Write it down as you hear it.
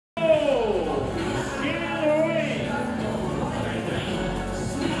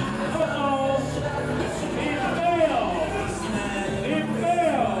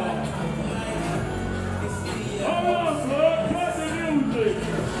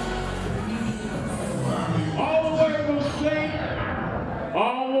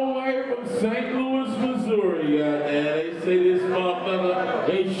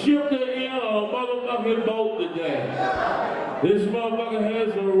motherfucking boat today. This motherfucker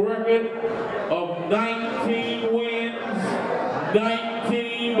has a record of 19 wins,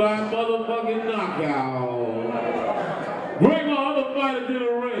 19 by motherfucking knockout. Bring my other fighter to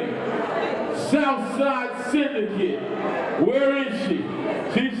the ring. Southside Syndicate. Where is she?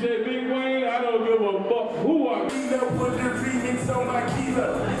 She said, Big Wayne, I don't give a fuck who I am. Put the remix on my keeper.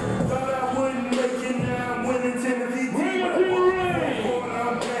 Thought I wouldn't make it, now I'm winning Timothy. Bring it to the ring.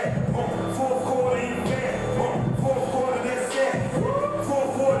 I'm back. Fourth quarter in back. Fourth quarter that's set. Fourth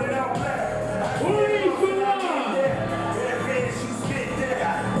quarter now back. Who needs to run? That finish you spit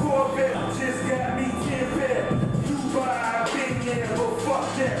that. Corvette just got me 10 pair. Dubai, I've been there, but fuck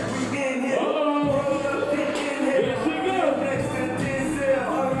that. We in here. Roll up, in here. Here she goes. Next to Denzel.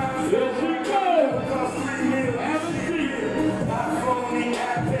 Here she goes. Cost 3 million. Have a seat. iPhone, the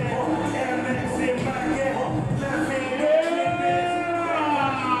iPad, MX in my gap. Left hand,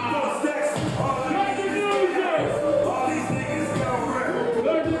 Cut the music. all these niggas go rap.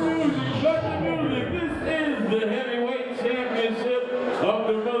 Cut the music. Cut the music. This is the heavyweight championship of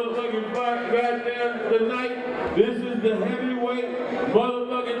the motherfucking fight goddamn tonight. This is the heavyweight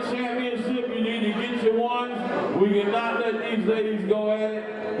motherfucking championship. You need to get your ones. We cannot let these ladies go at it.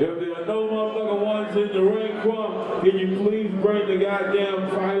 If there are no motherfucking ones in the ring, Crumb, can you please bring the goddamn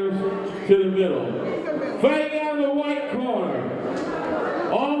fighters to the middle? Fighting out of the white corner,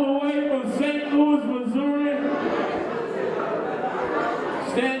 all the way from St. Louis, Missouri.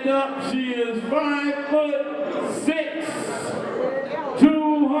 Stand up, she is 5'6",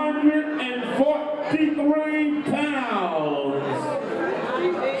 243 pounds.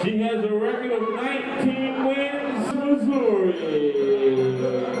 She has a record of 19 wins, Missouri.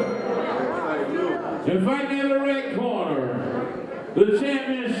 And fighting in the red corner, the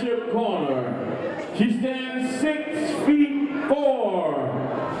championship corner, she stands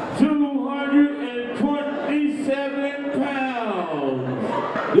 6'4", 227 pounds.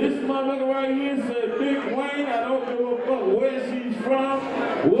 This motherfucker right here said, Big Wayne, I don't give a fuck where she's from,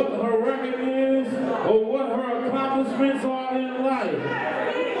 what her record is, or what her accomplishments are in life.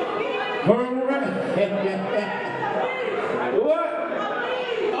 Her record. What?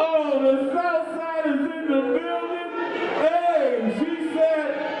 Oh, the South Side is in the building. Hey, she said,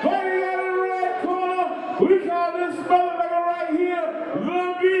 fighting out of the red corner, we call this motherfucker right here, the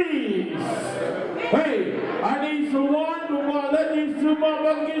Beast. Hey, I need some wine before I let these two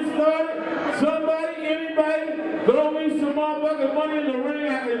motherfuckers get started. Somebody, anybody, throw me some motherfucking money in the ring.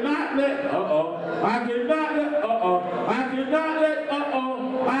 I cannot let,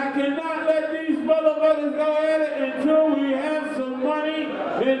 I cannot let these motherfuckers go at it until we have some money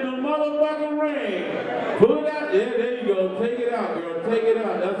in the motherfucking ring. Pull it out. Yeah, there you go. Take it out, girl. Take it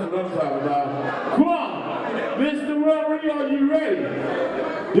out. That's what I'm talking about. Come on. Mr. Rory, are you ready?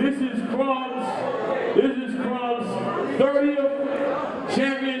 This is Crumb's 30th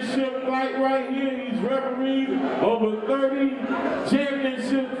championship fight right here. He's refereed over 30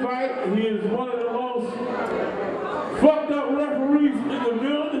 championship fights. He is one of the most fucked up referees in the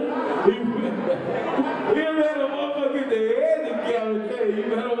building. He'll let a motherfucker get their head together. Hey, you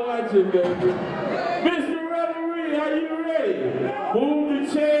better watch it, baby. Mr. Referee, are you ready? Move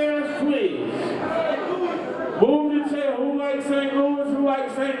the chairs, please. Move the chair. Who likes St. Louis? Who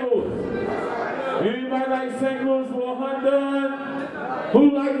likes St. Louis? Anybody like St. Louis for $100? Who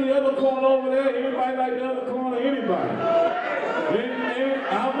like the other corner over there? Anybody like the other corner? Anybody?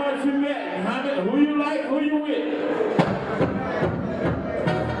 How much you bet? Who you like? Who you with?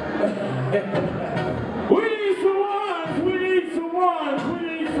 We need some ones. We need some ones. We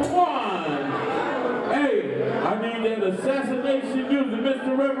need some ones. Hey, I need that assassination music.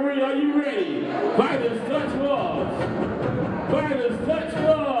 Mr. Referee, are you ready? Fighters touch gloves. Fighters touch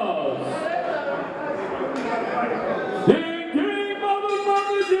gloves. Ding, ding,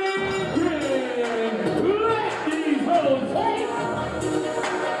 motherfucker, ding, ding. Let these hoes fight.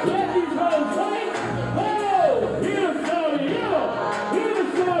 Let these hoes fight. Oh, here's Charlie Hill. Here's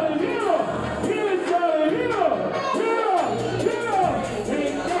Charlie Hill. Here's Charlie Hill. Hill, Hill.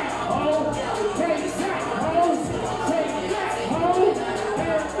 Take that, hoe. Take that, hoe. Take that, hoe. Take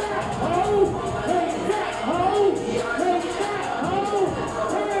that, hoe. Take that, hoe. Take that, hoe.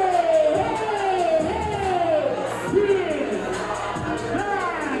 Hey.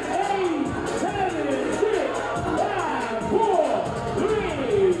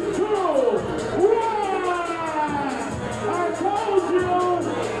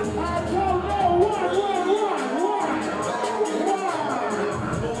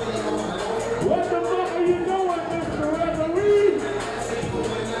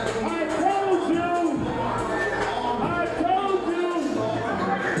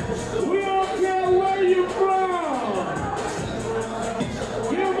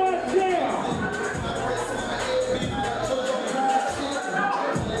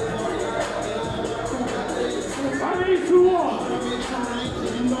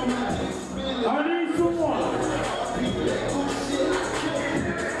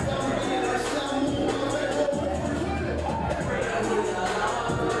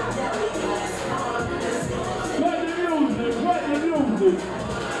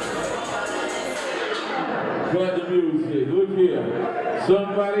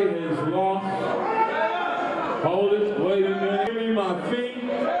 Everybody has lost. Hold it, wait a minute. Give me my fee.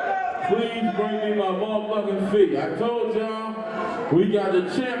 Please bring me my motherfucking fee. I told y'all we got the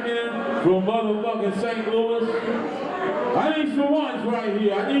champion from motherfucking St. Louis. I need some ones right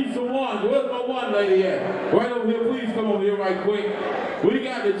here. I need some ones. Where's my one lady at? Right over here. Please come over here right quick. We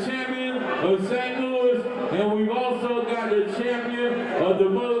got the champion of St. Louis, and we've also got the champion of the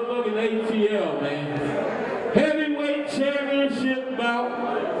motherfucking ATL, man. Heavyweight championship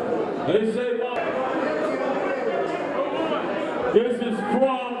bout. They say, this is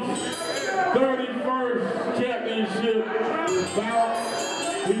Crum's 31st championship bout.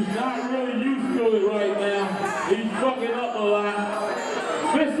 He's not really used to it right now. He's fucking up a lot.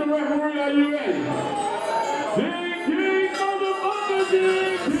 Mr. Referee, are you ready? Ding, ding, motherfucker,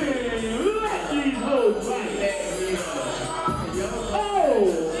 ding, ding. Let these hoes fight that.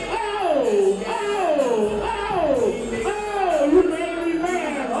 Oh, oh, oh, oh, oh. You made me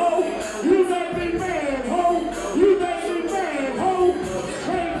mad, ho. You made me mad, ho. You made me mad, ho.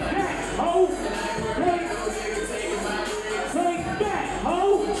 Take that, ho. Take that,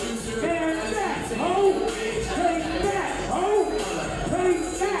 ho. And that, ho. Take that, ho.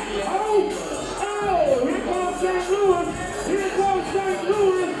 Take that, ho. Oh, here comes St. Louis. Here comes St.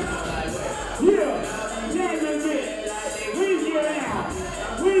 Louis. Yeah, yeah, that's it. Please get down.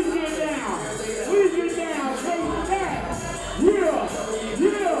 Please get down. Please get down. Take that. Yeah,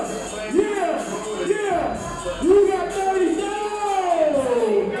 yeah, yeah, yeah. You got 30 seconds.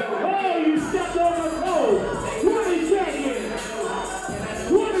 Oh, you stepped on my toe. 20 seconds.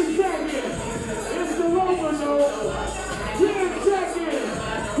 20 seconds. It's the Roman though. 10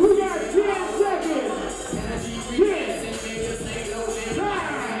 seconds. We got 10 seconds. 10,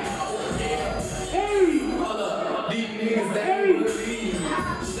 9, 8,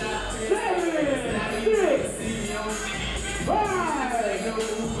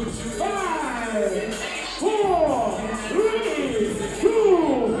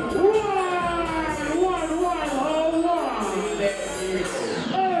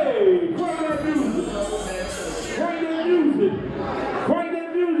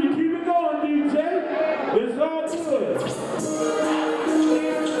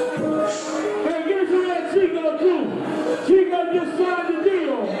 Chico just signed the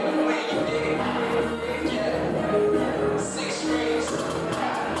deal.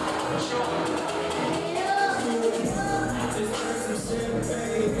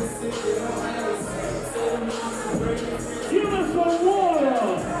 Give us some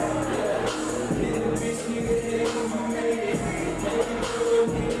water.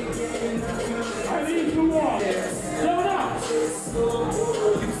 I need some water. Shut up.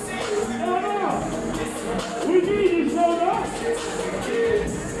 Shut up. We need you, soda.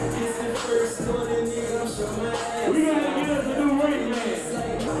 We gotta get us a new ring man.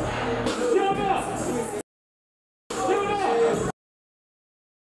 Shut up. Shut up.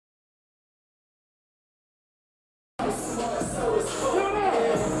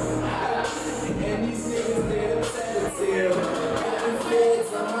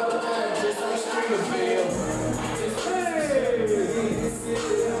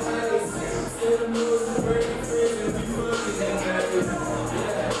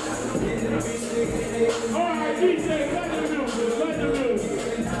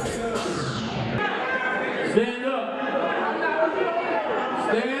 Stand up.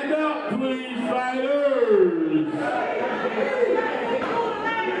 Stand up, please, fighters.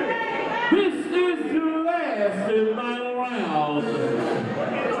 This is the last and final round.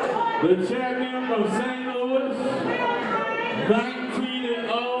 The champion from St. Louis,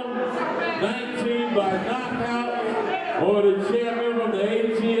 19-0, 19 by knockout, or the champion from the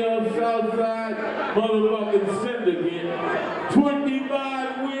ATL Southside motherfucking Syndicate,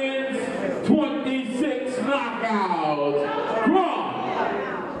 25 wins, 26 knockouts. Come on.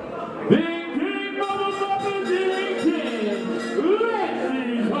 Ding, ding, motherfucker, ding, ding. Let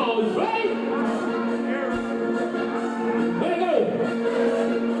these hoes fight. Let go.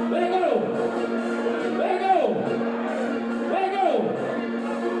 Let go. Let go. Let go.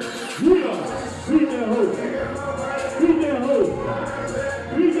 Yeah. Beat that hoe. Beat that hoe.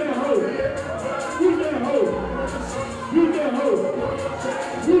 Beat that hoe. Beat that hoe. Beat that hoe.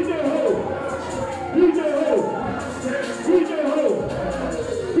 Beat that hoe.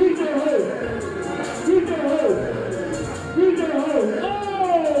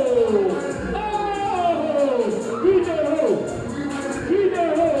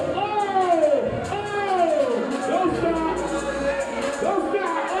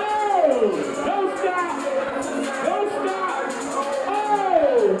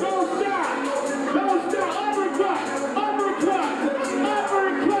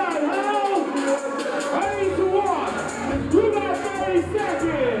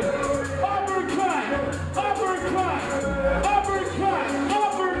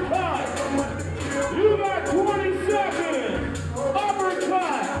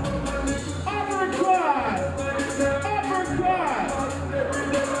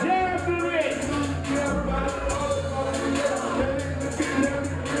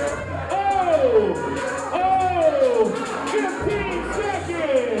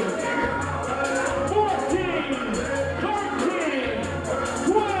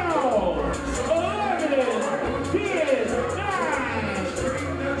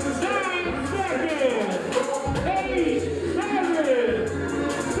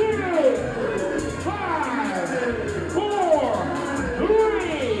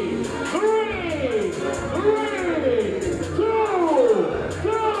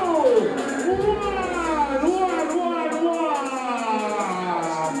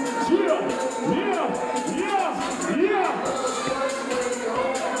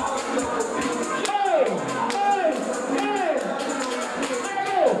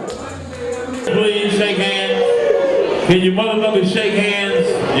 Can you motherfuckers shake hands?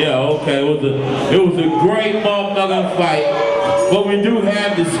 Yeah, okay. It was a great motherfucking fight. But we do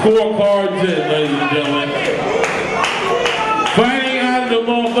have the scorecards in, ladies and gentlemen. Fighting out of the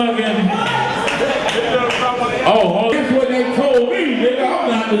motherfucking. Oh, that's what they told me, nigga. I'm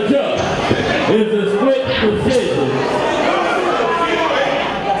not the judge. It's a split decision.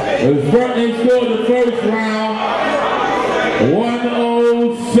 They scored the first round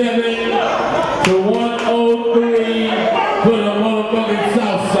 107 to 103 for the motherfucking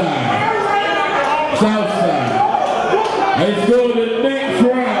South Side. South Side. They scored the next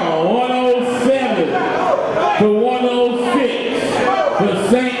round 107 to 106 for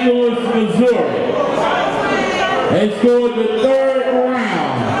St. Louis, Missouri. They scored the third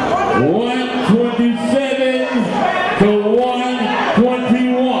round 127